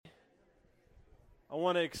I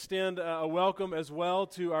want to extend a welcome as well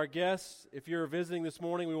to our guests. If you're visiting this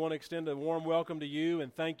morning, we want to extend a warm welcome to you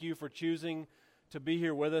and thank you for choosing to be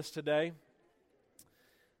here with us today.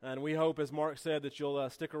 And we hope, as Mark said, that you'll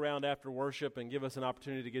stick around after worship and give us an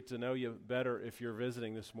opportunity to get to know you better if you're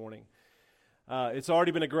visiting this morning. It's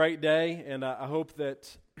already been a great day, and I hope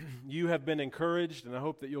that you have been encouraged, and I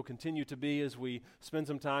hope that you'll continue to be as we spend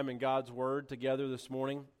some time in God's Word together this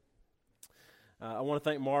morning. I want to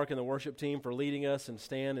thank Mark and the worship team for leading us, and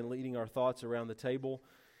Stan and leading our thoughts around the table.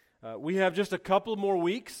 We have just a couple more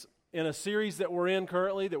weeks in a series that we're in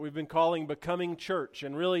currently that we've been calling Becoming Church.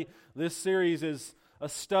 And really, this series is a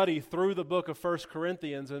study through the book of 1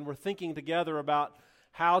 Corinthians, and we're thinking together about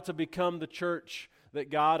how to become the church that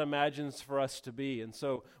God imagines for us to be. And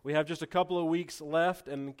so we have just a couple of weeks left,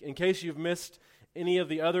 and in case you've missed any of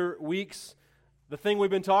the other weeks, the thing we've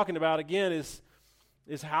been talking about again is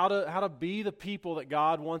how to be the people that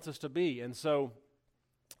God wants us to be. And so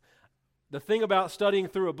the thing about studying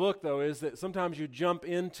through a book, though, is that sometimes you jump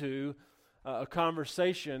into a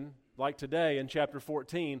conversation like today in chapter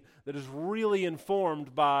 14 that is really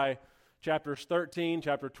informed by chapters 13,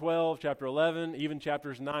 chapter 12, chapter 11, even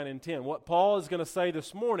chapters 9 and 10. What Paul is going to say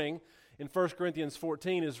this morning in 1 Corinthians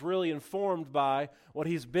 14 is really informed by what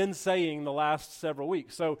he's been saying the last several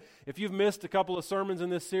weeks. So if you've missed a couple of sermons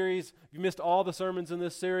in this series, if you missed all the sermons in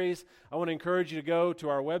this series, I want to encourage you to go to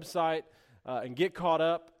our website and get caught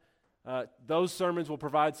up. Those sermons will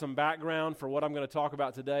provide some background for what I'm going to talk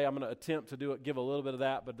about today. I'm going to attempt to give a little bit of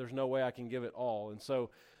that, but there's no way I can give it all. And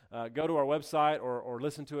so go to our website or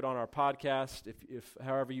listen to it on our podcast if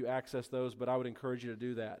however you access those, but I would encourage you to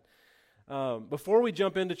do that. Before we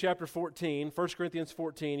jump into chapter 14, 1 Corinthians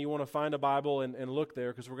 14, you want to find a Bible and look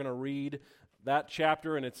there because we're going to read that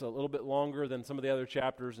chapter, and it's a little bit longer than some of the other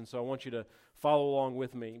chapters, and so I want you to follow along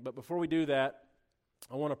with me. But before we do that,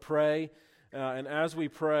 I want to pray, and as we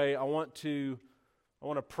pray, I want to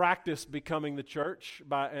practice becoming the church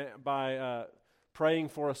by praying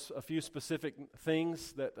for a few specific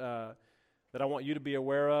things that I want you to be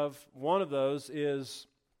aware of. One of those is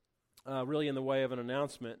really in the way of an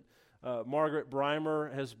announcement. Margaret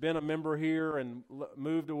Breimer has been a member here and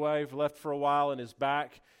moved away, left for a while, and is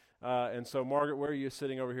back. And so, Margaret, where are you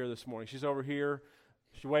sitting over here this morning? She's over here.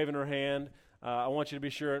 She's waving her hand. I want you to be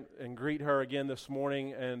sure and greet her again this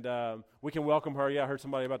morning, and we can welcome her. Yeah, I heard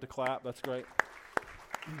somebody about to clap. That's great.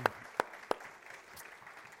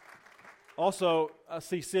 Also, I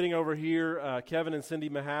see sitting over here Kevin and Cindy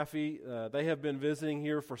Mahaffey. They have been visiting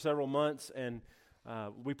here for several months, and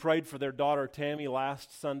we prayed for their daughter Tammy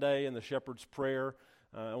last Sunday in the Shepherd's Prayer.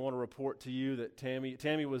 I want to report to you that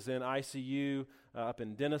Tammy was in ICU up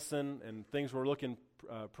in Denison, and things were looking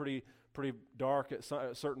pretty dark at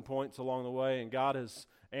certain points along the way, and God has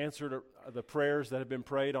answered the prayers that have been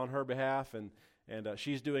prayed on her behalf, and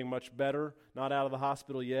she's doing much better, not out of the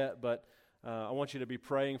hospital yet, but I want you to be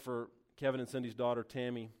praying for Kevin and Cindy's daughter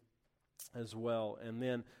Tammy as well. And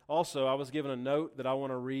then also I was given a note that I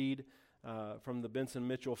want to read from the Benson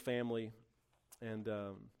Mitchell family, and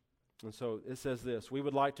so it says this: we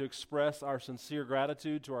would like to express our sincere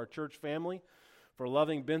gratitude to our church family for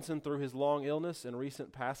loving Benson through his long illness and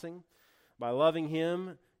recent passing. By loving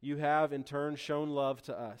him, you have in turn shown love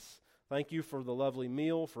to us. Thank you for the lovely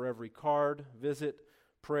meal, for every card, visit,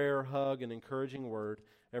 prayer, hug, and encouraging word.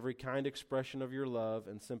 Every kind expression of your love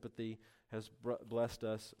and sympathy has blessed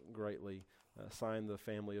us greatly. Signed, the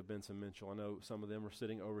family of Benson Mitchell. I know some of them are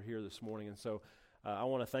sitting over here this morning, and so I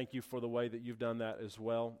want to thank you for the way that you've done that as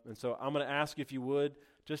well. And so I'm going to ask, if you would,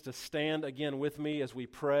 just to stand again with me as we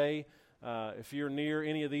pray. If you're near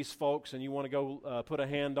any of these folks and you want to go put a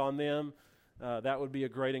hand on them, that would be a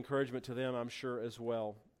great encouragement to them, I'm sure, as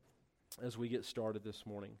well, as we get started this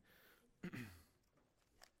morning.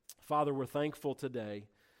 Father, we're thankful today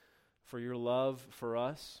for your love for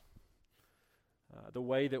us. The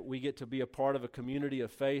way that we get to be a part of a community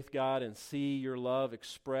of faith, God, and see your love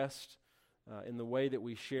expressed in the way that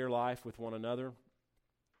we share life with one another.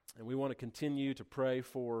 And we want to continue to pray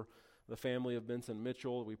for the family of Benson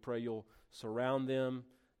Mitchell. We pray you'll surround them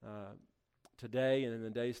today and in the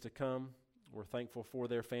days to come. We're thankful for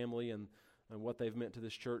their family and what they've meant to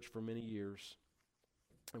this church for many years.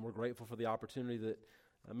 And we're grateful for the opportunity that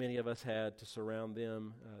many of us had to surround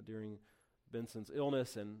them during Benson's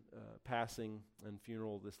illness and passing and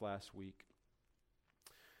funeral this last week.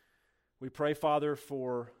 We pray, Father,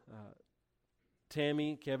 for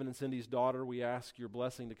Tammy, Kevin and Cindy's daughter. We ask your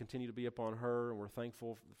blessing to continue to be upon her, and we're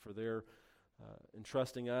thankful for their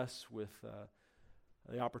entrusting us with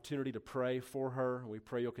the opportunity to pray for her. We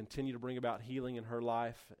pray you'll continue to bring about healing in her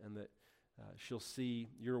life, and that she'll see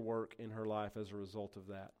your work in her life as a result of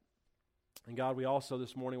that. And God, we also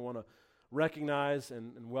this morning want to recognize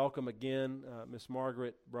and welcome again Miss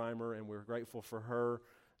Margaret Breimer, and we're grateful for her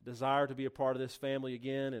desire to be a part of this family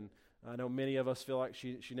again. And I know many of us feel like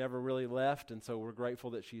she never really left, and so we're grateful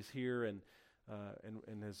that she's here and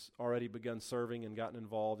has already begun serving and gotten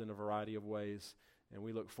involved in a variety of ways. And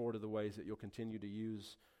we look forward to the ways that you'll continue to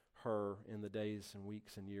use her in the days and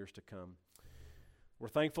weeks and years to come. We're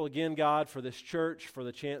thankful again, God, for this church, for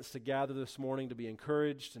the chance to gather this morning to be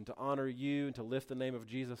encouraged and to honor you and to lift the name of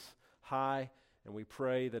Jesus high. And we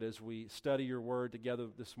pray that as we study your word together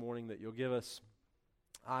this morning, that you'll give us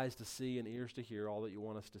eyes to see and ears to hear all that you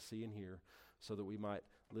want us to see and hear, so that we might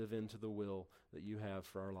live into the will that you have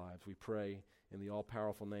for our lives. We pray in the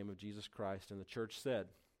all-powerful name of Jesus Christ. And the church said,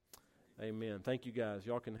 amen. Thank you, guys.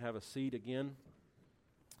 Y'all can have a seat again.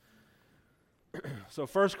 So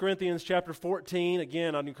 1 Corinthians chapter 14,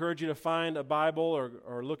 again, I'd encourage you to find a Bible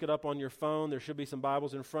or look it up on your phone. There should be some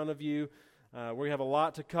Bibles in front of you. We have a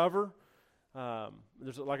lot to cover.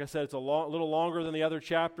 Like I said, it's little longer than the other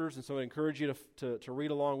chapters, and so I encourage you to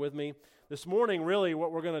read along with me. This morning, really,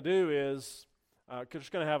 what we're going to do is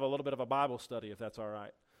just going to have a little bit of a Bible study, if that's all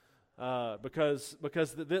right. Because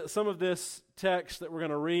some of this text that we're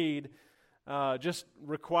going to read just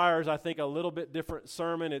requires, I think, a little bit different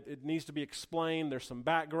sermon. It needs to be explained. There's some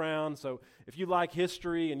background. So if you like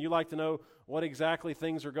history and you like to know what exactly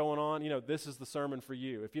things are going on, this is the sermon for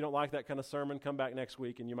you. If you don't like that kind of sermon, come back next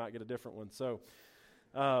week and you might get a different one. So,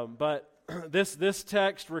 but this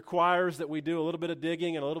text requires that we do a little bit of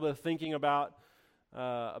digging and a little bit of thinking about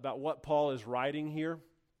what Paul is writing here.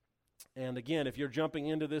 And again, if you're jumping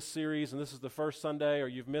into this series and this is the first Sunday or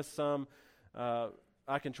you've missed some,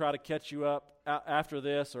 I can try to catch you up after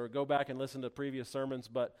this or go back and listen to previous sermons,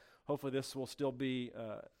 but hopefully this will still be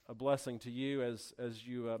a blessing to you as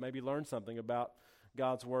you maybe learn something about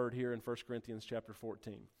God's Word here in 1 Corinthians chapter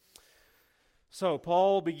 14. So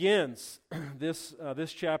Paul begins this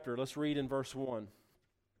chapter. Let's read in verse 1.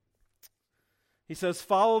 He says,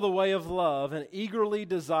 "Follow the way of love and eagerly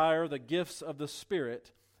desire the gifts of the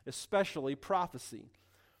Spirit, especially prophecy.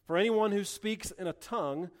 For anyone who speaks in a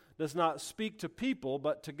tongue does not speak to people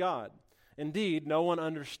but to God. Indeed, no one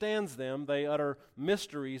understands them. They utter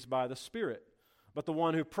mysteries by the Spirit. But the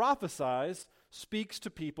one who prophesies speaks to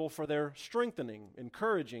people for their strengthening,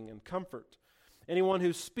 encouraging, and comfort. Anyone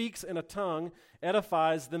who speaks in a tongue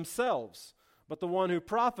edifies themselves, but the one who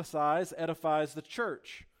prophesies edifies the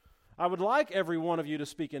church. I would like every one of you to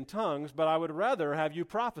speak in tongues, but I would rather have you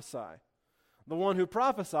prophesy. The one who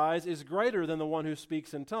prophesies is greater than the one who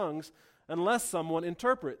speaks in tongues, unless someone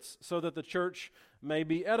interprets, so that the church may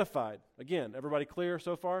be edified." Again, everybody clear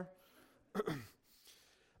so far?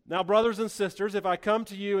 "Now, brothers and sisters, if I come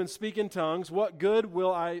to you and speak in tongues, what good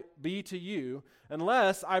will I be to you,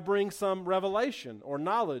 unless I bring some revelation or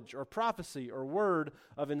knowledge or prophecy or word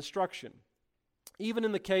of instruction? Even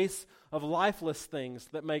in the case of lifeless things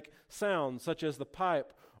that make sound, such as the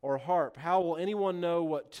pipe or harp, how will anyone know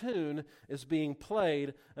what tune is being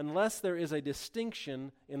played unless there is a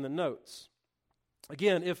distinction in the notes?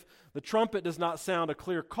 Again, if the trumpet does not sound a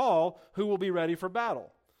clear call, who will be ready for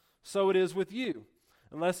battle? So it is with you.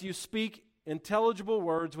 Unless you speak intelligible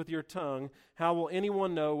words with your tongue, how will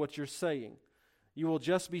anyone know what you're saying? You will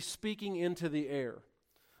just be speaking into the air.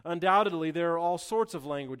 Undoubtedly, there are all sorts of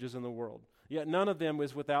languages in the world, yet none of them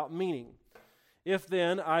is without meaning. If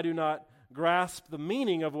then I do not grasp the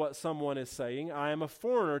meaning of what someone is saying, I am a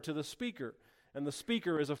foreigner to the speaker, and the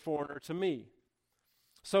speaker is a foreigner to me.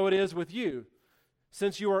 So it is with you.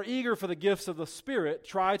 Since you are eager for the gifts of the Spirit,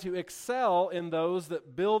 try to excel in those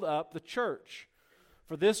that build up the church.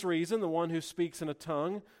 For this reason, the one who speaks in a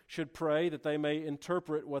tongue should pray that they may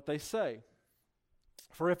interpret what they say.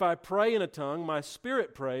 For if I pray in a tongue, my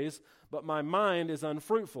spirit prays, but my mind is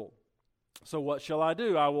unfruitful. So what shall I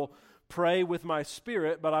do? I will pray with my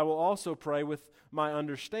spirit, but I will also pray with my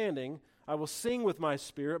understanding. I will sing with my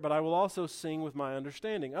spirit, but I will also sing with my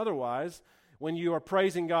understanding. Otherwise, when you are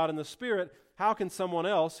praising God in the Spirit, how can someone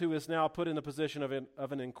else who is now put in the position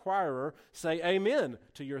of an inquirer say amen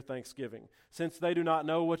to your thanksgiving, since they do not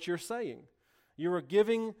know what you're saying? You are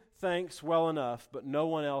giving thanks well enough, but no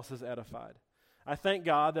one else is edified. I thank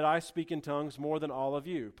God that I speak in tongues more than all of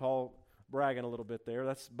you. Paul bragging a little bit there.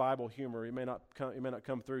 That's Bible humor. It may not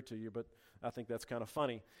come through to you, but I think that's kind of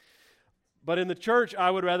funny. But in the church,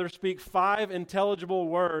 I would rather speak 5 intelligible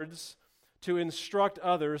words to instruct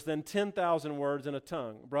others than 10,000 words in a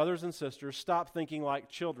tongue. Brothers and sisters, stop thinking like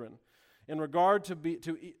children. In regard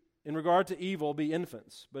to evil, be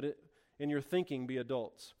infants, but in your thinking, be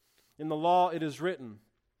adults. In the law, it is written,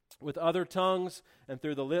 with other tongues and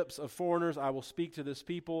through the lips of foreigners, I will speak to this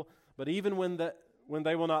people. But even when when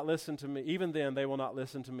they will not listen to me, even then they will not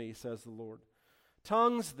listen to me, says the Lord.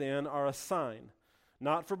 Tongues then are a sign,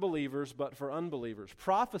 not for believers, but for unbelievers.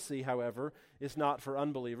 Prophecy, however, is not for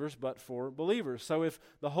unbelievers, but for believers. So if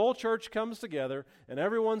the whole church comes together and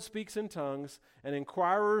everyone speaks in tongues, and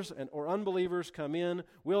inquirers or unbelievers come in,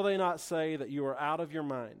 will they not say that you are out of your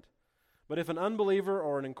mind? But if an unbeliever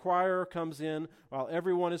or an inquirer comes in while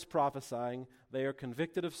everyone is prophesying, they are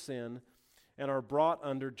convicted of sin and are brought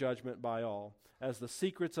under judgment by all, as the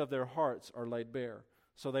secrets of their hearts are laid bare.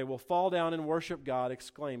 So they will fall down and worship God,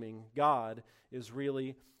 exclaiming, God is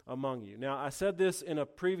really among you. Now, I said this in a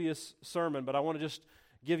previous sermon, but I want to just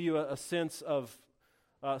give you a sense of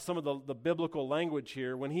some of the biblical language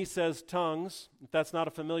here. When he says tongues, if that's not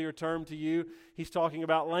a familiar term to you, he's talking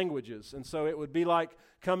about languages. And so it would be like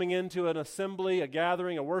coming into an assembly, a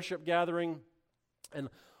gathering, a worship gathering, and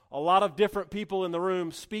a lot of different people in the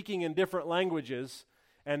room speaking in different languages,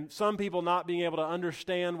 and some people not being able to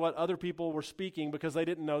understand what other people were speaking because they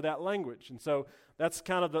didn't know that language. And so that's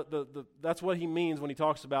kind of that's what he means when he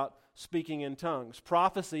talks about speaking in tongues.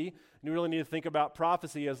 Prophecy, you really need to think about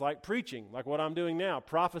prophecy as like preaching, like what I'm doing now,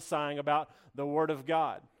 prophesying about the Word of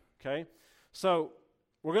God. Okay? So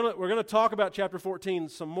we're gonna talk about chapter 14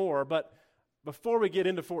 some more, but before we get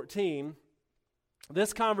into 14,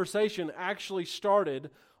 this conversation actually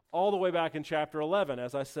started all the way back in chapter 11.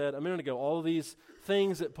 As I said a minute ago, all of these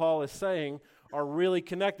things that Paul is saying are really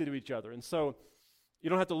connected to each other. And so you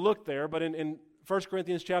don't have to look there, but in 1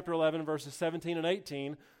 Corinthians chapter 11, verses 17 and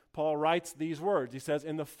 18, Paul writes these words. He says,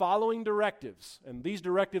 in the following directives, and these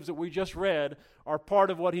directives that we just read are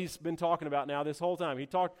part of what he's been talking about now this whole time.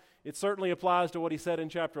 It certainly applies to what he said in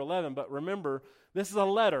chapter 11, but remember, this is a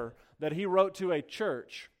letter that he wrote to a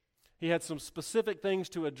church. He had some specific things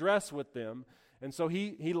to address with them. And so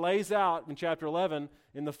he lays out in chapter 11,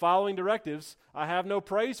 in the following directives, I have no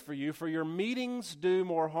praise for you, for your meetings do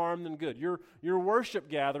more harm than good. Your worship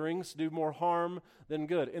gatherings do more harm than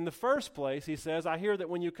good. In the first place, he says, I hear that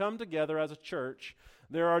when you come together as a church,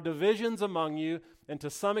 there are divisions among you, and to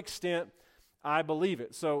some extent, I believe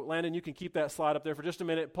it. So, Landon, you can keep that slide up there for just a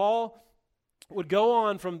minute. Paul would go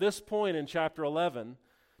on from this point in chapter 11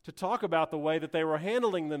 to talk about the way that they were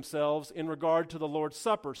handling themselves in regard to the Lord's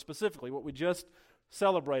Supper, specifically what we just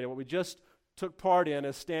celebrated, what we just took part in,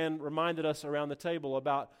 as Stan reminded us around the table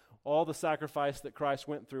about all the sacrifice that Christ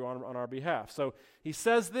went through on our behalf. So he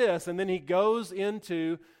says this, and then he goes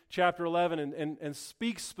into chapter 11 and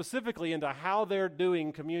speaks specifically into how they're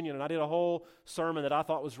doing communion. And I did a whole sermon that I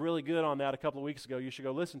thought was really good on that a couple of weeks ago. You should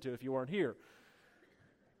go listen to if you weren't here.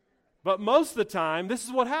 But most of the time, this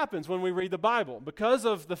is what happens when we read the Bible. Because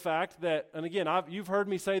of the fact that, and again, you've heard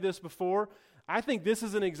me say this before, I think this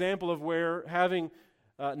is an example of where having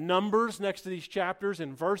numbers next to these chapters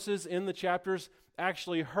and verses in the chapters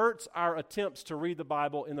actually hurts our attempts to read the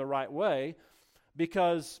Bible in the right way,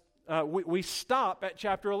 because we stop at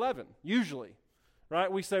chapter 11, usually,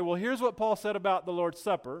 right? We say, well, here's what Paul said about the Lord's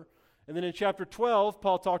Supper, and then in chapter 12,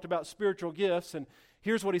 Paul talked about spiritual gifts, and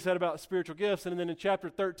here's what he said about spiritual gifts. And then in chapter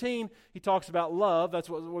 13, he talks about love. That's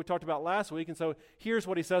what we talked about last week. And so here's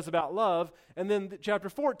what he says about love. And then chapter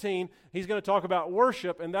 14, he's going to talk about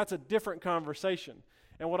worship, and that's a different conversation.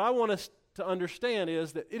 And what I want us to understand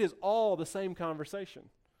is that it is all the same conversation.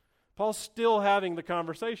 Paul's still having the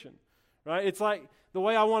conversation, right? It's like the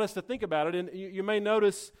way I want us to think about it. And you may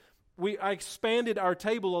notice I expanded our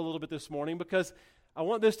table a little bit this morning because I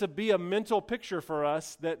want this to be a mental picture for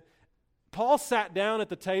us that Paul sat down at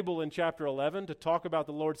the table in chapter 11 to talk about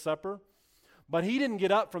the Lord's Supper, but he didn't get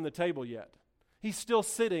up from the table yet. He's still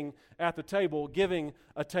sitting at the table giving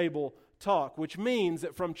a table talk, which means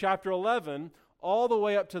that from chapter 11 all the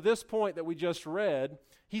way up to this point that we just read,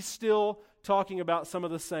 he's still talking about some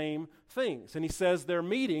of the same things. And he says their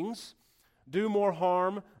meetings do more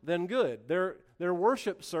harm than good. Their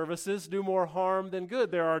worship services do more harm than good.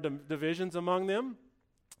 There are divisions among them.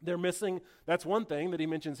 They're missing, that's one thing that he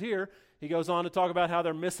mentions here. He goes on to talk about how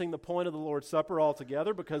they're missing the point of the Lord's Supper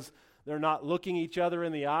altogether because they're not looking each other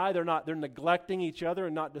in the eye. They're neglecting each other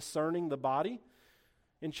and not discerning the body.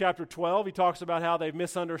 In chapter 12, he talks about how they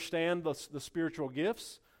misunderstand the spiritual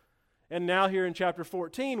gifts. And now here in chapter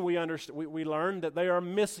 14, we learn that they are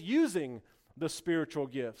misusing the spiritual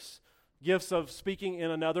gifts of speaking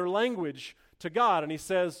in another language to God. And he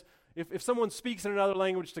says, if someone speaks in another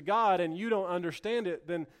language to God and you don't understand it,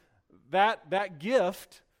 then that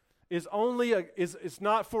gift is it's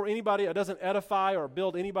not for anybody. It doesn't edify or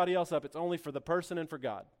build anybody else up. It's only for the person and for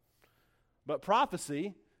God. But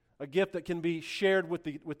prophecy, a gift that can be shared with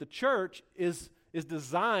the church, is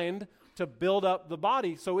designed to build up the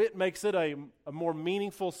body. So it makes it a more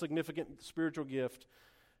meaningful, significant spiritual gift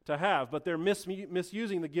to have, but they're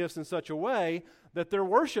misusing the gifts in such a way that their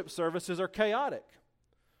worship services are chaotic.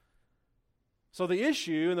 So the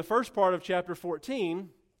issue in the first part of chapter 14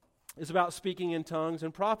 is about speaking in tongues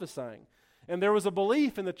and prophesying. And there was a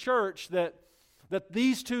belief in the church that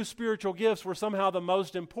these two spiritual gifts were somehow the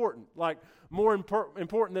most important, like more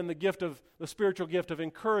important than the spiritual gift of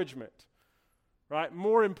encouragement, right?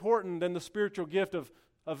 More important than the spiritual gift of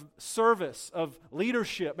service, of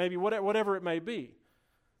leadership, maybe whatever it may be.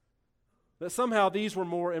 That somehow these were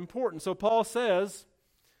more important. So Paul says,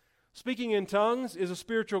 speaking in tongues is a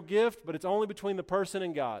spiritual gift, but it's only between the person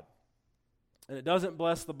and God. And it doesn't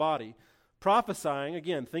bless the body. Prophesying,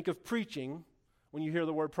 again, think of preaching when you hear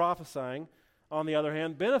the word prophesying, on the other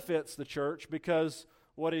hand, benefits the church because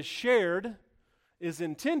what is shared is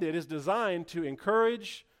designed to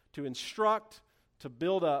encourage, to instruct, to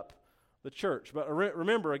build up the church. But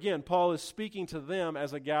remember, again, Paul is speaking to them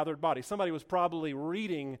as a gathered body. Somebody was probably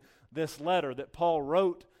reading this letter that Paul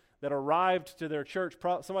wrote that arrived to their church.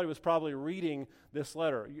 Somebody was probably reading this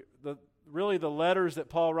letter. Really, the letters that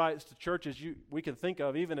Paul writes to churches, we can think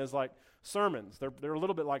of even as like sermons. They're a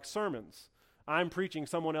little bit like sermons. I'm preaching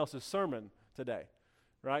someone else's sermon today,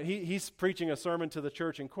 right? He's preaching a sermon to the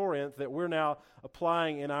church in Corinth that we're now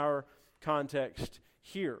applying in our context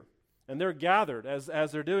here. And they're gathered as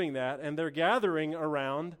they're doing that, and they're gathering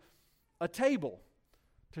around a table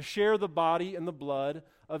to share the body and the blood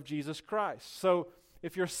of Jesus Christ. So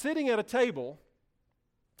if you're sitting at a table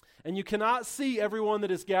and you cannot see everyone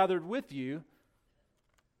that is gathered with you,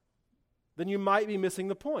 then you might be missing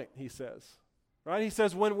the point, he says. Right? He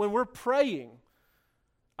says when we're praying,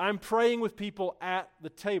 I'm praying with people at the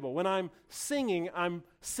table. When I'm singing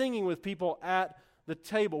with people at the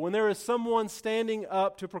table. When there is someone standing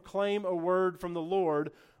up to proclaim a word from the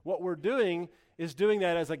Lord, what we're doing is doing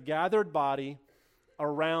that as a gathered body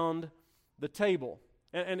around the table.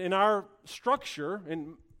 And in our structure,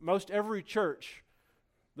 in most every church,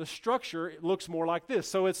 the structure looks more like this.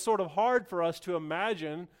 So it's sort of hard for us to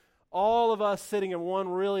imagine all of us sitting at one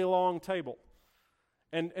really long table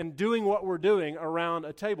and doing what we're doing around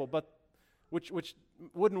a table, but which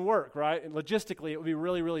wouldn't work, right? And logistically, it would be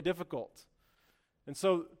really, really difficult. And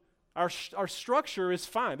so our structure is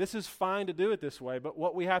fine. This is fine to do it this way, but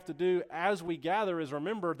what we have to do as we gather is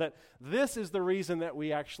remember that this is the reason that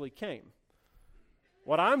we actually came.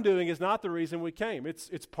 What I'm doing is not the reason we came.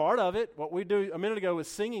 It's part of it. What we do a minute ago with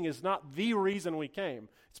singing is not the reason we came.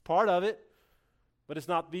 It's part of it, but it's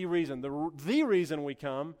not the reason. The reason we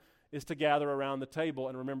come is to gather around the table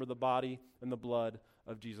and remember the body and the blood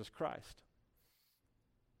of Jesus Christ.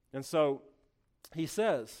 And so he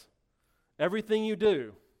says, everything you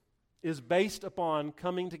do is based upon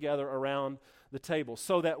coming together around the table.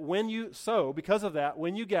 Because of that,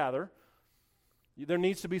 when you gather, there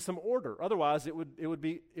needs to be some order. Otherwise, it would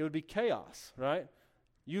be chaos, right?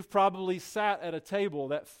 You've probably sat at a table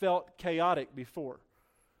that felt chaotic before.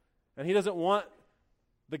 And he doesn't want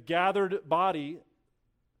the gathered body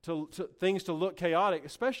to things to look chaotic,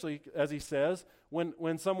 especially, as he says,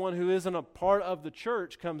 when someone who isn't a part of the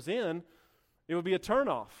church comes in, it would be a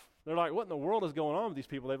turnoff. They're like, what in the world is going on with these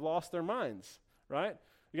people? They've lost their minds, right?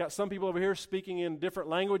 You got some people over here speaking in different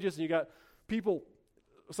languages, and you got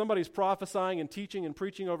somebody's prophesying and teaching and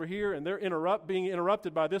preaching over here, and they're being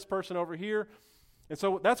interrupted by this person over here. And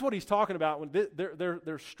so that's what he's talking about when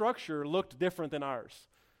their structure looked different than ours.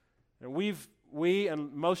 And we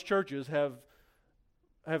and most churches have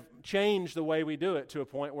changed the way we do it to a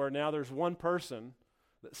point where now there's one person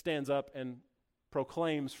that stands up and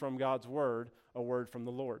proclaims from God's word a word from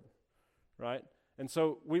the Lord, right? And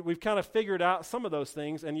so we've kind of figured out some of those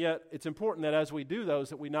things, and yet it's important that as we do those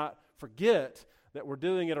that we not forget that we're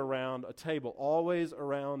doing it around a table, always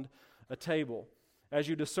around a table. As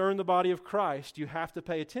you discern the body of Christ, you have to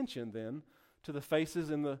pay attention then to the faces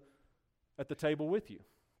at the table with you.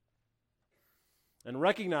 And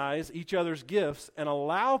recognize each other's gifts and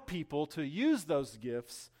allow people to use those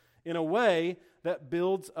gifts in a way that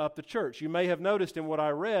builds up the church. You may have noticed in what I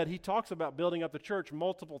read, he talks about building up the church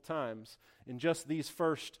multiple times in just these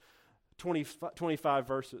first 25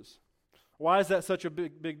 verses. Why is that such a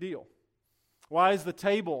big deal? Why is the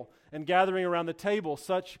table and gathering around the table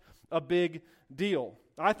such a big deal?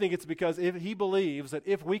 I think it's because he believes that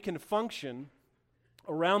if we can function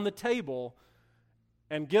around the table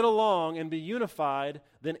and get along and be unified,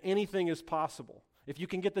 then anything is possible. If you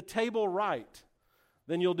can get the table right,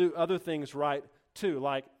 then you'll do other things right too,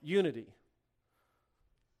 like unity,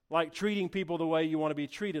 like treating people the way you want to be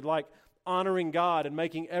treated, like honoring God and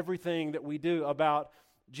making everything that we do about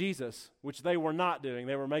Jesus, which they were not doing.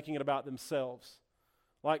 They were making it about themselves.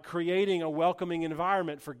 Like creating a welcoming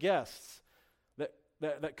environment for guests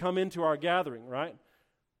that come into our gathering, right?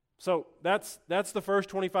 So that's the first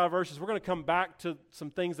 25 verses. We're going to come back to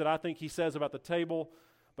some things that I think he says about the table,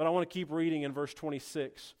 but I want to keep reading in verse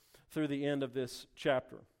 26 through the end of this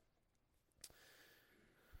chapter.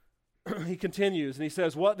 He continues, and he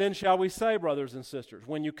says, "What then shall we say, brothers and sisters?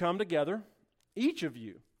 When you come together, each of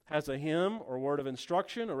you has a hymn or word of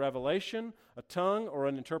instruction, a revelation, a tongue, or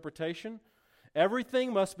an interpretation.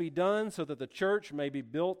 Everything must be done so that the church may be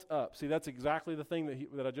built up." See, that's exactly the thing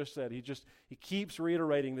that I just said. He keeps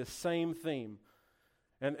reiterating this same theme.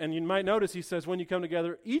 And you might notice he says, when you come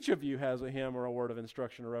together, each of you has a hymn or a word of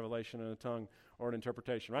instruction, a revelation, and a tongue, or an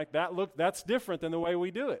interpretation, right? That's different than the way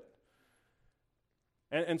we do it.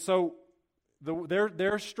 And so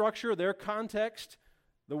their structure, their context,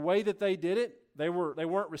 the way that they did it, they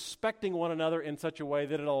weren't respecting one another in such a way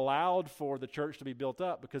that it allowed for the church to be built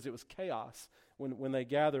up, because it was chaos when they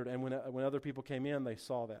gathered, and when other people came in, they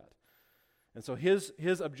saw that. And so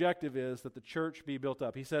his objective is that the church be built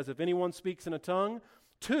up. He says, if anyone speaks in a tongue,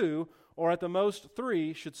 2 or at the most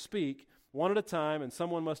 3 should speak, one at a time, and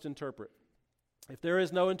someone must interpret. If there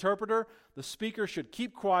is no interpreter, the speaker should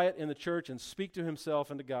keep quiet in the church and speak to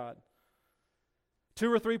himself and to God.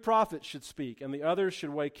 2 or 3 prophets should speak, and the others should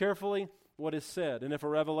weigh carefully what is said. And if a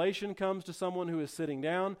revelation comes to someone who is sitting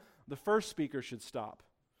down, the first speaker should stop.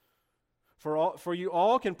 For you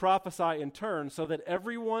all can prophesy in turn, so that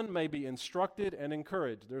everyone may be instructed and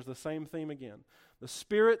encouraged. There's the same theme again. The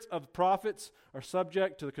spirits of prophets are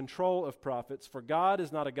subject to the control of prophets, for God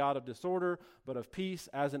is not a God of disorder, but of peace,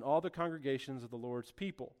 as in all the congregations of the Lord's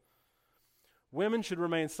people. Women should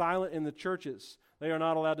remain silent in the churches. They are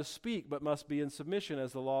not allowed to speak, but must be in submission,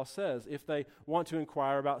 as the law says. If they want to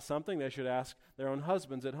inquire about something, they should ask their own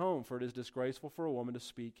husbands at home, for it is disgraceful for a woman to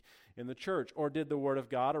speak in the church. Or did the word of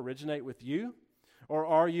God originate with you? Or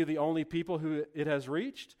are you the only people who it has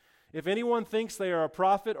reached? If anyone thinks they are a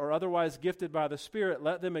prophet or otherwise gifted by the Spirit,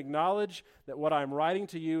 let them acknowledge that what I am writing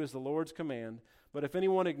to you is the Lord's command. But if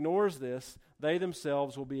anyone ignores this, they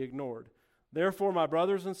themselves will be ignored. Therefore, my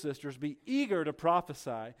brothers and sisters, be eager to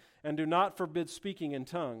prophesy, and do not forbid speaking in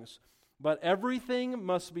tongues. But everything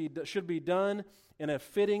should be done in a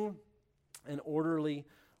fitting and orderly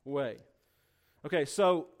way. Okay,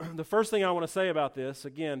 so the first thing I want to say about this,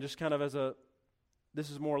 again, just kind of this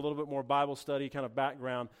is a little bit more Bible study kind of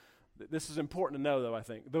background. This is important to know, though, I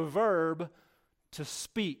think. The verb to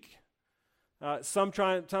speak,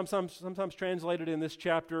 sometimes translated in this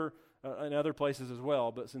chapter, in other places as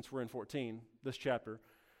well, but since we're in 14, this chapter,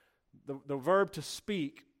 the verb to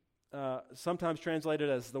speak, sometimes translated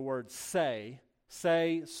as the word say,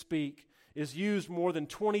 speak, is used more than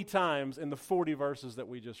 20 times in the 40 verses that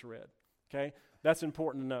we just read. Okay? That's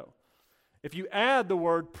important to know. If you add the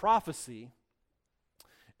word prophecy,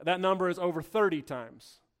 that number is over 30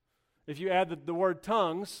 times. If you add the word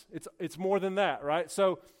tongues, it's more than that, right?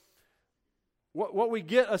 So what we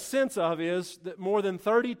get a sense of is that more than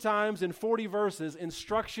 30 times in 40 verses,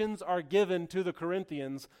 instructions are given to the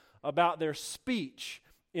Corinthians about their speech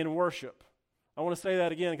in worship. I want to say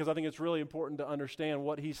that again because I think it's really important to understand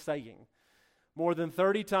what he's saying. More than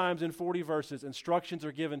 30 times in 40 verses, instructions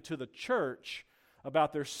are given to the church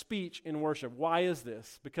about their speech in worship. Why is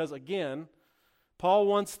this? Because again, Paul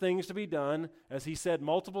wants things to be done, as he said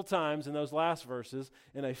multiple times in those last verses,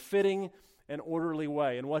 in a fitting and orderly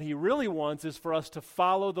way. And what he really wants is for us to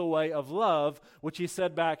follow the way of love, which he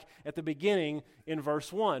said back at the beginning in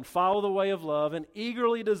verse 1. Follow the way of love and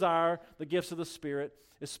eagerly desire the gifts of the Spirit,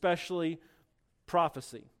 especially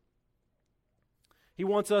prophecy. He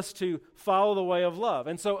wants us to follow the way of love.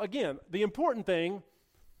 And so again, the important thing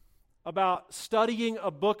about studying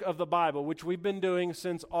a book of the Bible, which we've been doing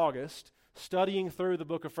since August, studying through the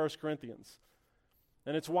book of 1 Corinthians.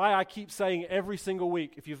 And it's why I keep saying every single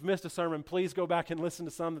week, if you've missed a sermon, please go back and listen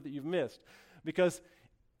to some that you've missed. Because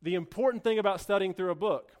the important thing about studying through a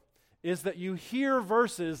book is that you hear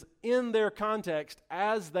verses in their context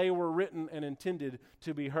as they were written and intended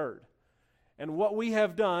to be heard. And what we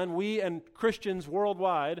have done, we and Christians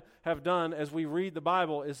worldwide have done as we read the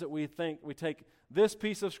Bible, is that we take this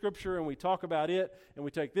piece of Scripture and we talk about it, and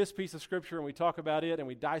we take this piece of Scripture and we talk about it, and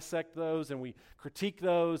we dissect those and we critique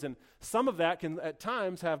those, and some of that can at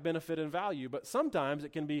times have benefit and value, but sometimes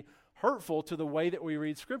it can be hurtful to the way that we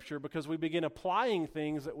read Scripture because we begin applying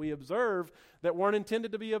things that we observe that weren't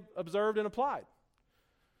intended to be observed and applied.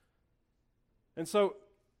 And so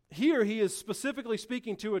here he is specifically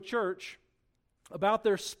speaking to a church about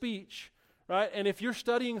their speech, right? And if you're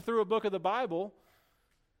studying through a book of the Bible,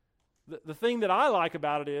 the thing that I like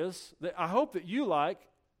about it is, that I hope that you like,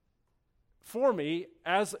 for me,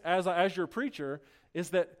 as your preacher, is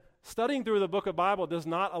that studying through the book of the Bible does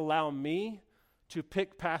not allow me to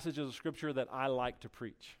pick passages of Scripture that I like to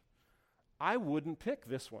preach, I wouldn't pick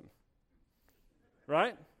this one,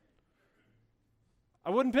 right? I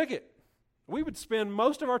wouldn't pick it. We would spend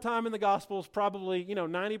most of our time in the Gospels, probably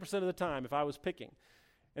 90% of the time, if I was picking.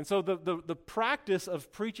 And so the practice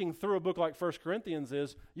of preaching through a book like 1 Corinthians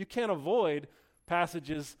is you can't avoid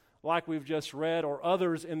passages like we've just read or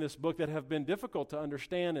others in this book that have been difficult to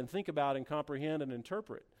understand and think about and comprehend and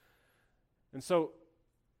interpret. And so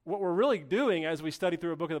what we're really doing as we study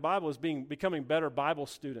through a book of the Bible is becoming better Bible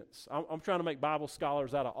students. I'm trying to make Bible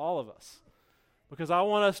scholars out of all of us because I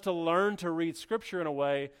want us to learn to read Scripture in a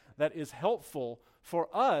way that is helpful for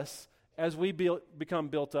us as we become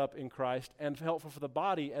built up in Christ and helpful for the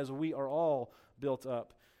body as we are all built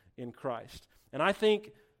up in Christ. And I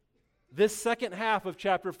think this second half of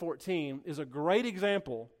chapter 14 is a great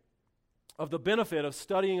example of the benefit of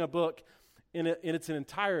studying a book in its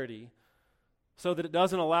entirety so that it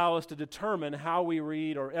doesn't allow us to determine how we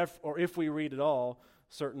read or if we read at all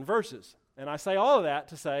certain verses. And I say all of that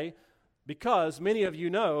to say, because many of you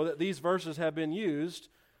know that these verses have been used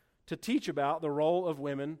to teach about the role of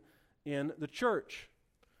women in the church,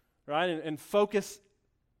 right? And focus,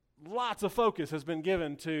 lots of focus has been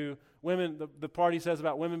given to women. The party says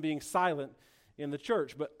about women being silent in the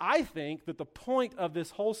church. But I think that the point of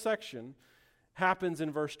this whole section happens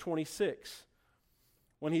in verse 26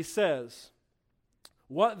 when he says,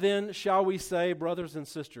 "What then shall we say, brothers and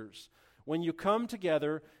sisters? When you come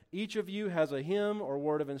together, each of you has a hymn or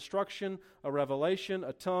word of instruction, a revelation,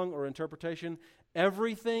 a tongue or interpretation.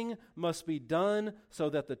 Everything must be done so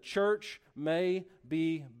that the church may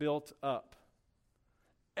be built up."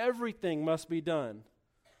 Everything must be done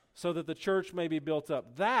so that the church may be built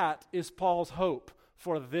up. That is Paul's hope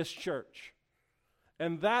for this church.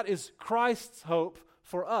 And that is Christ's hope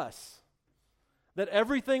for us. That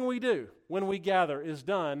everything we do when we gather is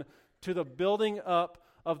done to the building up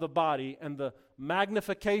of the body and the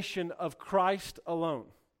magnification of Christ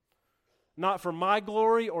alone. Not for my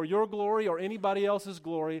glory or your glory or anybody else's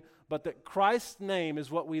glory, but that Christ's name is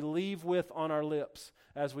what we leave with on our lips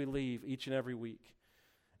as we leave each and every week.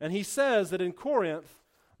 And he says that in Corinth,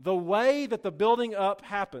 the way that the building up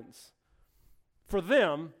happens for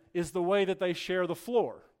them is the way that they share the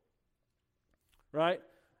floor. Right?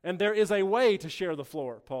 And there is a way to share the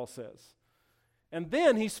floor, Paul says. And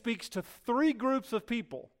then he speaks to three groups of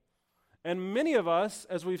people. And many of us,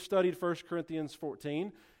 as we've studied 1 Corinthians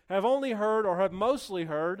 14, have only heard or have mostly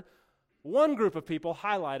heard one group of people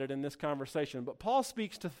highlighted in this conversation. But Paul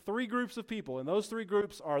speaks to three groups of people, and those three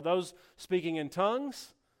groups are those speaking in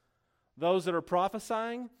tongues, those that are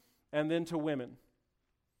prophesying, and then to women.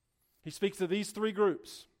 He speaks to these three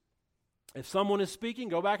groups. If someone is speaking,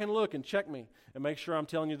 go back and look and check me and make sure I'm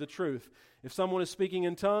telling you the truth. If someone is speaking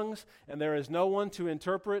in tongues and there is no one to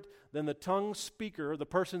interpret, then the tongue speaker, the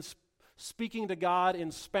person speaking to God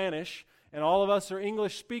in Spanish, and all of us are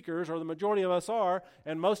English speakers, or the majority of us are,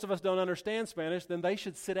 and most of us don't understand Spanish, then they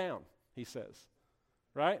should sit down, he says.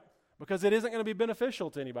 Right? Because it isn't going to be beneficial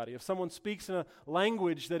to anybody. If someone speaks in a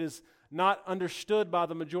language that is not understood by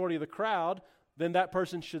the majority of the crowd, then that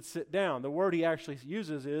person should sit down. The word he actually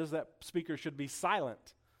uses is that speaker should be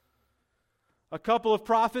silent. A couple of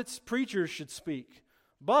prophets, preachers should speak.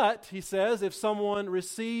 But, he says, if someone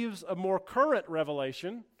receives a more current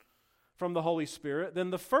revelation from the Holy Spirit, then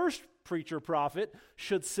the first preacher prophet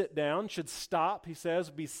should sit down, should stop, he says,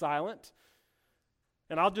 be silent.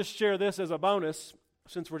 And I'll just share this as a bonus,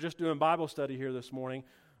 since we're just doing Bible study here this morning.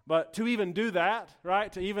 But to even do that,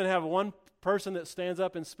 right, to even have one person that stands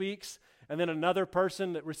up and speaks, and then another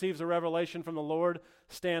person that receives a revelation from the Lord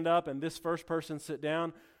stand up, and this first person sit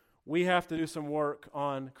down, we have to do some work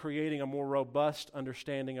on creating a more robust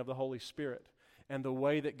understanding of the Holy Spirit and the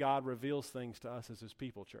way that God reveals things to us as His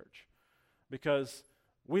people, church. Because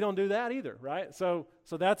we don't do that either, right? So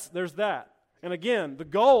there's that. And again, the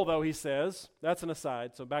goal, though, he says, that's an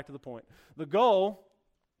aside, so back to the point. The goal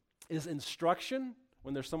is instruction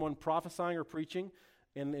when there's someone prophesying or preaching,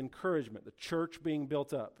 and encouragement, the church being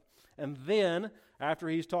built up. And then, after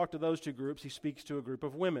he's talked to those two groups, he speaks to a group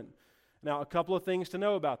of women. Now, a couple of things to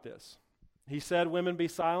know about this. He said women be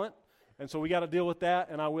silent, and so we got to deal with that,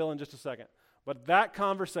 and I will in just a second. But that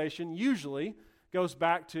conversation usually goes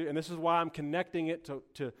back to, and this is why I'm connecting it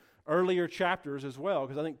to earlier chapters as well,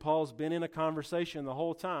 because I think Paul's been in a conversation the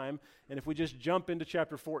whole time, and if we just jump into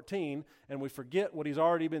chapter 14 and we forget what he's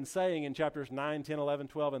already been saying in chapters 9, 10, 11,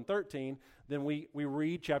 12, and 13, then we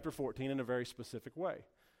read chapter 14 in a very specific way.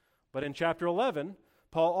 But in chapter 11,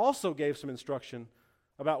 Paul also gave some instruction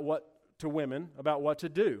about what to women, about what to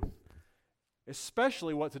do,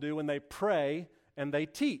 especially what to do when they pray and they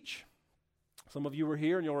teach. Some of you were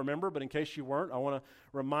here and you'll remember, but in case you weren't, I want to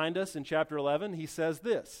remind us in chapter 11, he says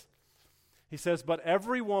this. He says, "But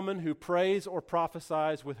every woman who prays or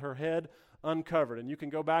prophesies with her head uncovered." And you can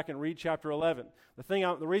go back and read chapter 11.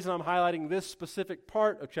 The reason I'm highlighting this specific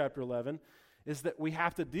part of chapter 11 is that we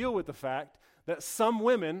have to deal with the fact that some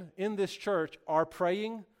women in this church are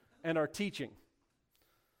praying and are teaching.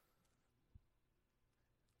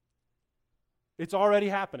 It's already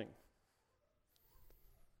happening,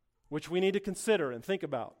 which we need to consider and think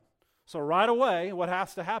about. So right away, what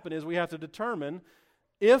has to happen is we have to determine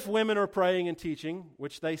if women are praying and teaching,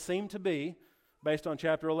 which they seem to be, based on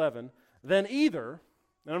chapter 11, then either,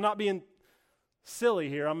 and I'm not being silly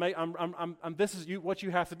here, what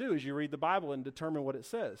you have to do is you read the Bible and determine what it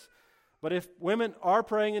says. But if women are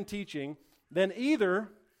praying and teaching, then either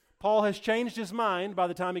Paul has changed his mind by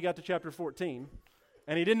the time he got to chapter 14,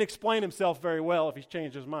 and he didn't explain himself very well if he's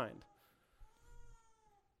changed his mind.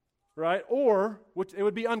 Right? Or, which it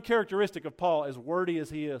would be uncharacteristic of Paul, as wordy as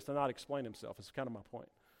he is, to not explain himself, is kind of my point.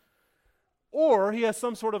 Or he has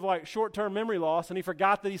some sort of like short-term memory loss and he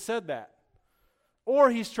forgot that he said that. Or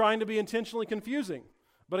he's trying to be intentionally confusing.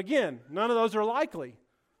 But again, none of those are likely.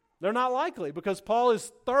 They're not likely because Paul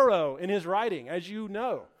is thorough in his writing, as you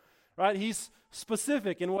know. Right? He's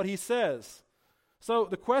specific in what he says. So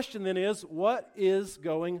the question then is, what is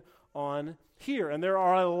going on here? And there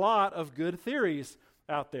are a lot of good theories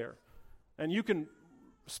out there. And you can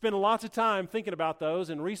spend lots of time thinking about those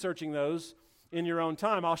and researching those in your own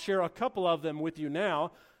time. I'll share a couple of them with you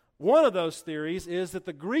now. One of those theories is that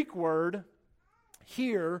the Greek word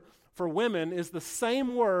here for women is the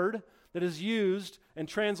same word that is used and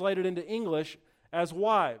translated into English as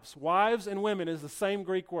wives. Wives and women is the same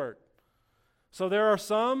Greek word. So there are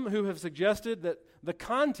some who have suggested that the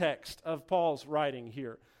context of Paul's writing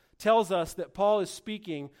here tells us that Paul is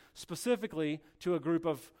speaking specifically to a group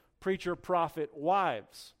of preacher-prophet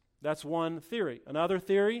wives. That's one theory. Another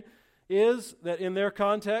theory is that in their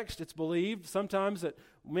context, it's believed sometimes that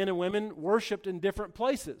men and women worshiped in different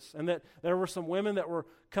places, and that there were some women that were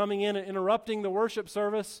coming in and interrupting the worship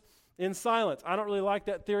service in silence. I don't really like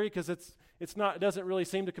that theory because it doesn't really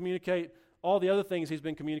seem to communicate all the other things he's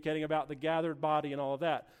been communicating about the gathered body and all of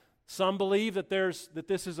that. Some believe that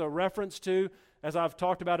this is a reference to, as I've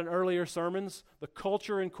talked about in earlier sermons, the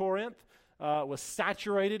culture in Corinth was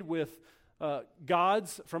saturated with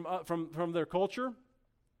gods from their culture,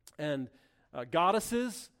 and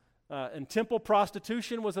goddesses, and temple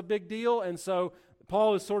prostitution was a big deal. And so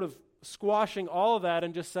Paul is sort of squashing all of that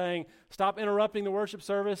and just saying, stop interrupting the worship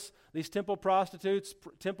service. These temple prostitutes,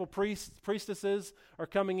 temple priestesses are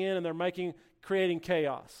coming in and they're creating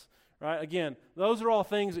chaos. Right? Again, those are all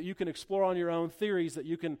things that you can explore on your own, theories that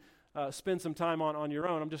you can spend some time on your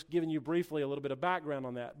own. I'm just giving you briefly a little bit of background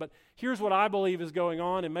on that. But here's what I believe is going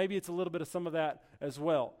on, and maybe it's a little bit of some of that as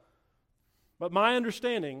well. But my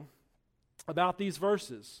understanding about these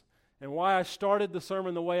verses and why I started the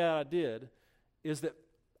sermon the way I did is that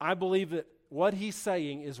I believe that what he's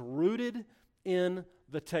saying is rooted in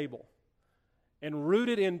the table and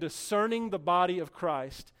rooted in discerning the body of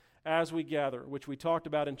Christ as we gather, which we talked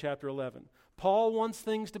about in chapter 11. Paul wants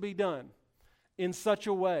things to be done in such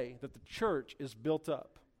a way that the church is built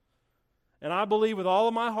up. And I believe with all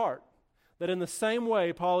of my heart that in the same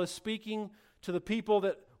way Paul is speaking to the people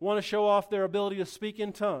that want to show off their ability to speak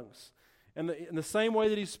in tongues, and in the same way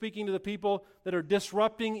that he's speaking to the people that are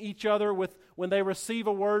disrupting each other when they receive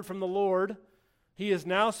a word from the Lord, he is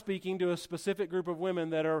now speaking to a specific group of women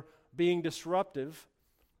that are being disruptive,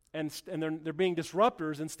 and they're being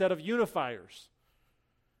disruptors instead of unifiers.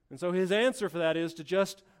 And so his answer for that is to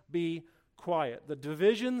just be quiet. The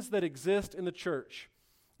divisions that exist in the church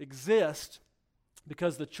exist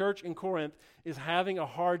because the church in Corinth is having a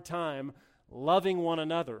hard time loving one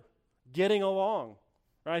another, getting along.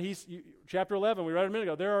 Right? Chapter 11, we read a minute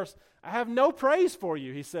ago, I have no praise for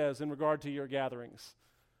you, he says, in regard to your gatherings.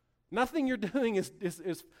 Nothing you're doing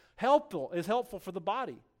is helpful for the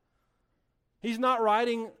body. He's not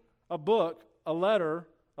writing a letter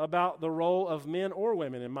about the role of men or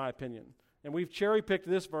women, in my opinion. And we've cherry-picked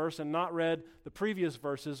this verse and not read the previous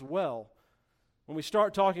verses well. When we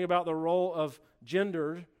start talking about the role of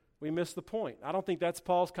gender, we miss the point. I don't think that's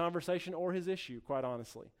Paul's conversation or his issue, quite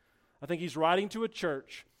honestly. I think he's writing to a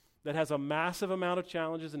church that has a massive amount of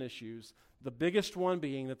challenges and issues, the biggest one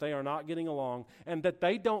being that they are not getting along and that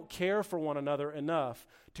they don't care for one another enough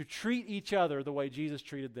to treat each other the way Jesus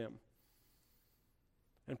treated them.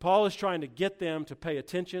 And Paul is trying to get them to pay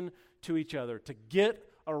attention to each other, to get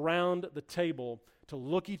around the table, to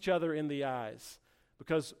look each other in the eyes.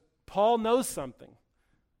 Because Paul knows something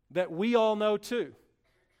that we all know too.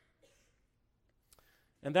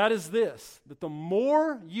 And that is this, that the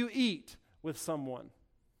more you eat with someone,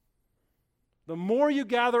 the more you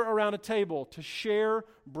gather around a table to share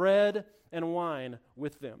bread and wine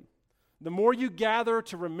with them, the more you gather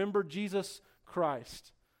to remember Jesus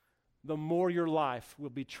Christ, the more your life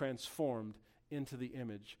will be transformed into the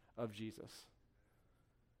image of Jesus.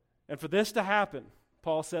 And for this to happen,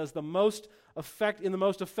 Paul says, in the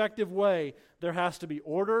most effective way, there has to be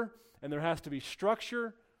order and there has to be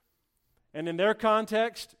structure. And in their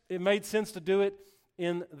context, it made sense to do it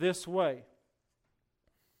in this way.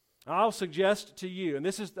 I'll suggest to you, and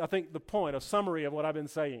this is, I think, the point, a summary of what I've been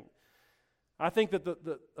saying. I think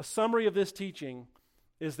that a summary of this teaching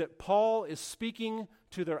is that Paul is speaking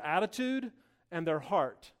to their attitude and their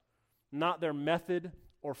heart, not their method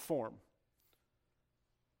or form.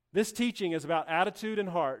 This teaching is about attitude and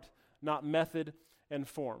heart, not method and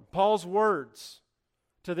form. Paul's words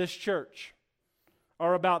to this church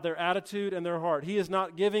are about their attitude and their heart. He is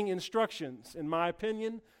not giving instructions, in my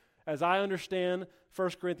opinion, as I understand 1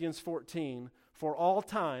 Corinthians 14, for all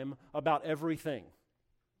time about everything.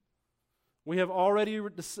 We have already,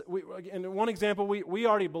 in one example, we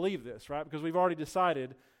already believe this, right? Because we've already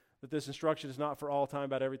decided that this instruction is not for all time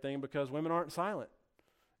about everything because women aren't silent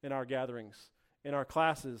in our gatherings, in our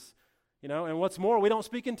classes, and what's more, we don't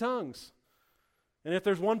speak in tongues. And if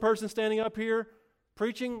there's one person standing up here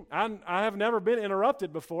preaching, I have never been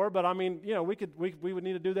interrupted before, but I mean, we would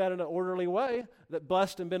need to do that in an orderly way that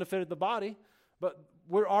blessed and benefited the body. But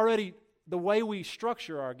the way we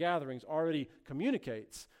structure our gatherings already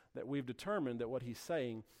communicates that we've determined that what he's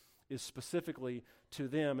saying is specifically to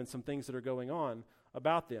them and some things that are going on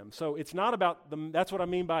about them. So it's not about that's what I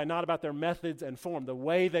mean by not about their methods and form, the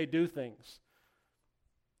way they do things.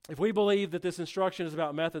 If we believe that this instruction is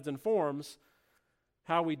about methods and forms,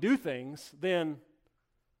 how we do things, then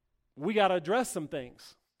we got to address some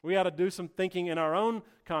things. We got to do some thinking in our own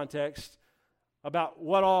context about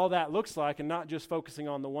what all that looks like and not just focusing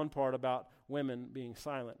on the one part about women being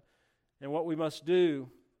silent. And what we must do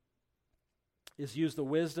is use the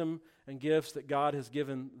wisdom and gifts that God has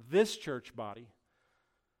given this church body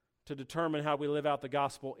to determine how we live out the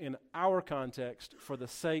gospel in our context for the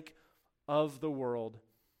sake of the world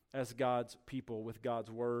as God's people with God's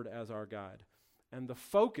word as our guide. And the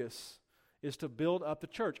focus is to build up the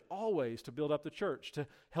church, always to build up the church, to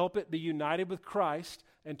help it be united with Christ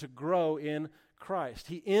and to grow in Christ.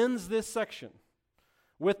 He ends this section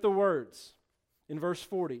with the words in verse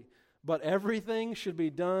 40, but everything should be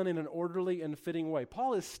done in an orderly and fitting way.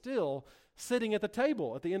 Paul is still sitting at the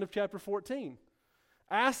table at the end of chapter 14,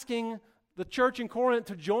 asking the church in Corinth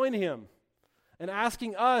to join him and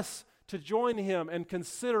asking us to join him and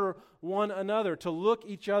consider one another, to look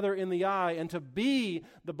each other in the eye and to be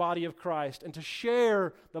the body of Christ and to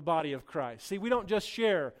share the body of Christ. See, we don't just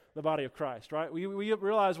share the body of Christ, right? We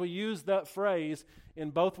realize we use that phrase in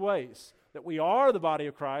both ways, that we are the body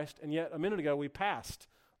of Christ, and yet a minute ago we passed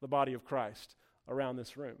the body of Christ around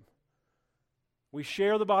this room. We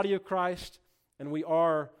share the body of Christ and we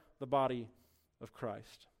are the body of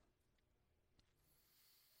Christ.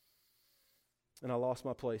 And I lost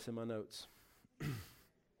my place in my notes.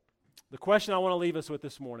 The question I want to leave us with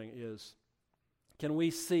this morning is, can we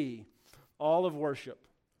see all of worship?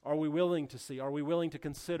 Are we willing to see? Are we willing to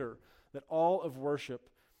consider that all of worship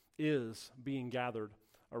is being gathered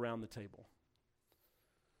around the table?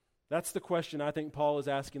 That's the question I think Paul is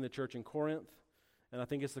asking the church in Corinth, and I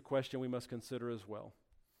think it's the question we must consider as well.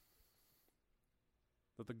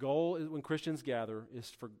 That the goal is, when Christians gather,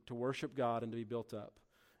 is to worship God and to be built up.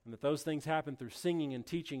 And that those things happen through singing and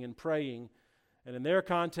teaching and praying. And in their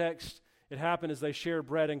context, it happened as they shared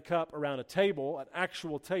bread and cup around a table, an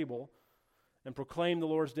actual table, and proclaimed the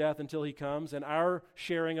Lord's death until he comes. And our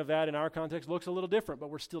sharing of that in our context looks a little different, but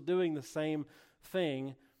we're still doing the same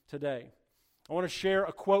thing today. I want to share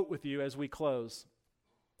a quote with you as we close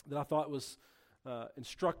that I thought was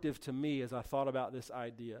instructive to me as I thought about this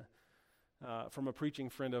idea from a preaching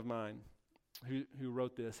friend of mine who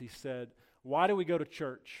wrote this. He said, "Why do we go to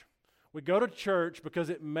church? We go to church because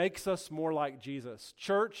it makes us more like Jesus.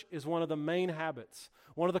 Church is one of the main habits,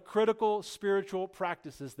 one of the critical spiritual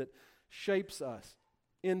practices that shapes us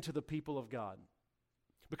into the people of God.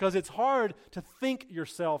 Because it's hard to think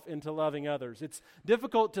yourself into loving others. It's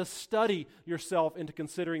difficult to study yourself into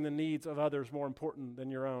considering the needs of others more important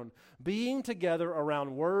than your own. Being together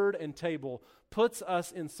around word and table puts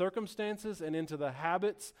us in circumstances and into the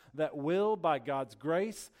habits that will, by God's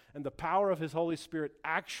grace and the power of His Holy Spirit,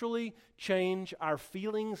 actually change our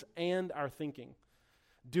feelings and our thinking.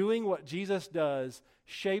 Doing what Jesus does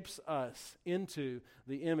shapes us into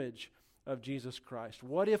the image of Jesus Christ.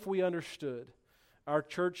 What if we understood our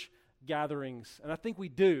church gatherings? And I think we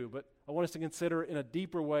do, but I want us to consider in a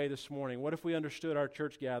deeper way this morning. What if we understood our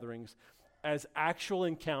church gatherings as actual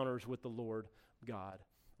encounters with the Lord God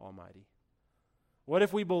Almighty? What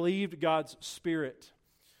if we believed God's Spirit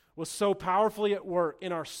was so powerfully at work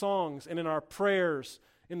in our songs and in our prayers,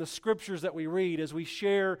 in the scriptures that we read as we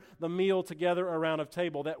share the meal together around a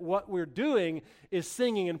table, that what we're doing is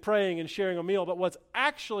singing and praying and sharing a meal, but what's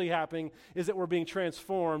actually happening is that we're being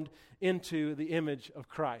transformed into the image of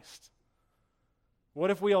Christ? What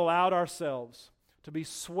if we allowed ourselves to be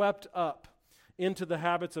swept up into the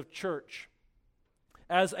habits of church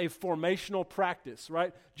as a formational practice,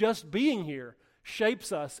 right? Just being here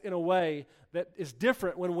shapes us in a way that is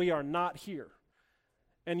different when we are not here.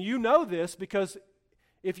 And you know this because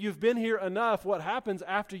if you've been here enough, what happens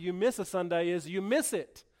after you miss a Sunday is you miss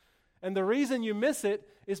it. And the reason you miss it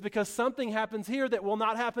is because something happens here that will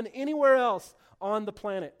not happen anywhere else on the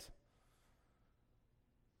planet.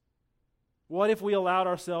 What if we allowed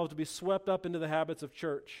ourselves to be swept up into the habits of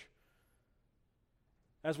church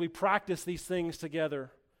as we practice these things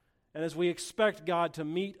together and as we expect God to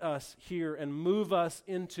meet us here and move us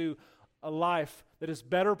into a life that is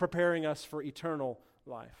better preparing us for eternal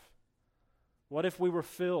life? What if we were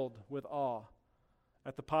filled with awe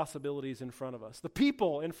at the possibilities in front of us, the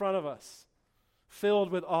people in front of us, filled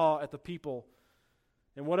with awe at the people?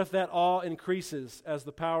 And what if that awe increases as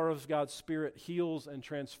the power of God's Spirit heals and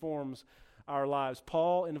transforms our lives?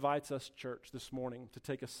 Paul invites us, church, this morning to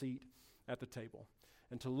take a seat at the table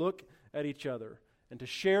and to look at each other and to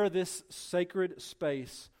share this sacred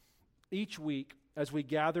space each week as we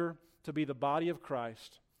gather to be the body of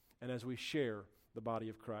Christ and as we share the body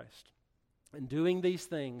of Christ. And doing these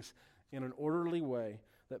things in an orderly way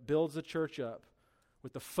that builds the church up,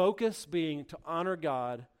 with the focus being to honor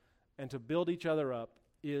God and to build each other up,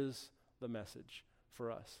 is the message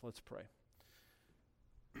for us. Let's pray.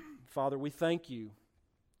 Father, we thank you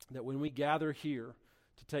that when we gather here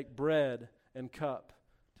to take bread and cup,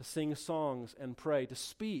 to sing songs and pray, to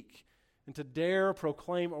speak and to dare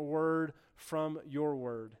proclaim a word from your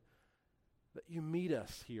word, that you meet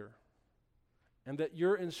us here. And that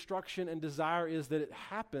your instruction and desire is that it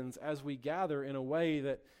happens as we gather in a way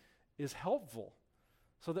that is helpful.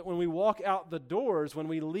 So that when we walk out the doors, when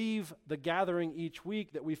we leave the gathering each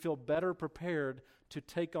week, that we feel better prepared to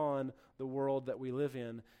take on the world that we live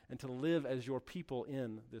in and to live as your people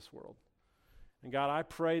in this world. And God, I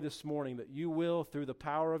pray this morning that you will, through the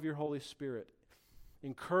power of your Holy Spirit,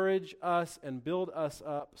 encourage us and build us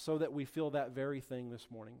up so that we feel that very thing this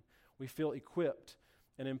morning. We feel equipped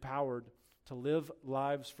and empowered to live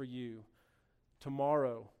lives for you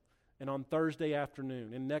tomorrow and on Thursday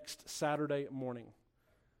afternoon and next Saturday morning.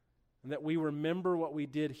 And that we remember what we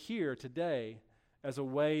did here today as a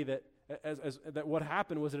way that that what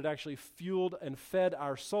happened was that it actually fueled and fed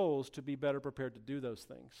our souls to be better prepared to do those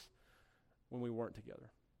things when we weren't together.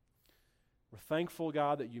 We're thankful,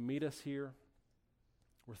 God, that you meet us here.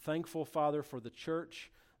 We're thankful, Father, for the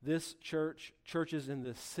church, this church, churches in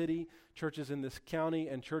this city, churches in this county,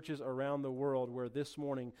 and churches around the world where this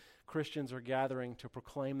morning Christians are gathering to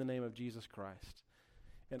proclaim the name of Jesus Christ.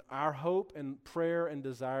 And our hope and prayer and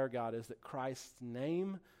desire, God, is that Christ's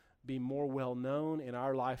name be more well known in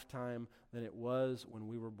our lifetime than it was when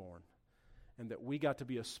we were born. And that we got to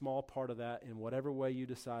be a small part of that in whatever way you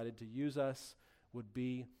decided to use us would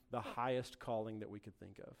be the highest calling that we could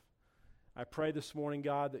think of. I pray this morning,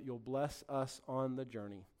 God, that you'll bless us on the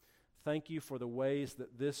journey. Thank you for the ways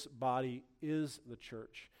that this body is the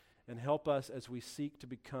church, and help us as we seek to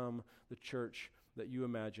become the church that you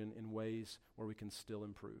imagine in ways where we can still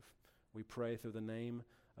improve. We pray through the name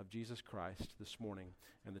of Jesus Christ this morning.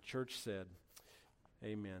 And the church said,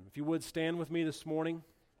 amen. If you would stand with me this morning,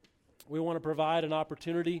 we want to provide an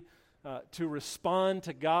opportunity to respond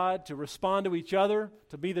to God, to respond to each other,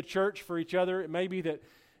 to be the church for each other. It may be that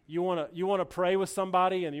you want to pray with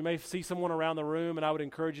somebody, and you may see someone around the room, and I would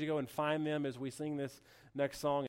encourage you to go and find them as we sing this next song.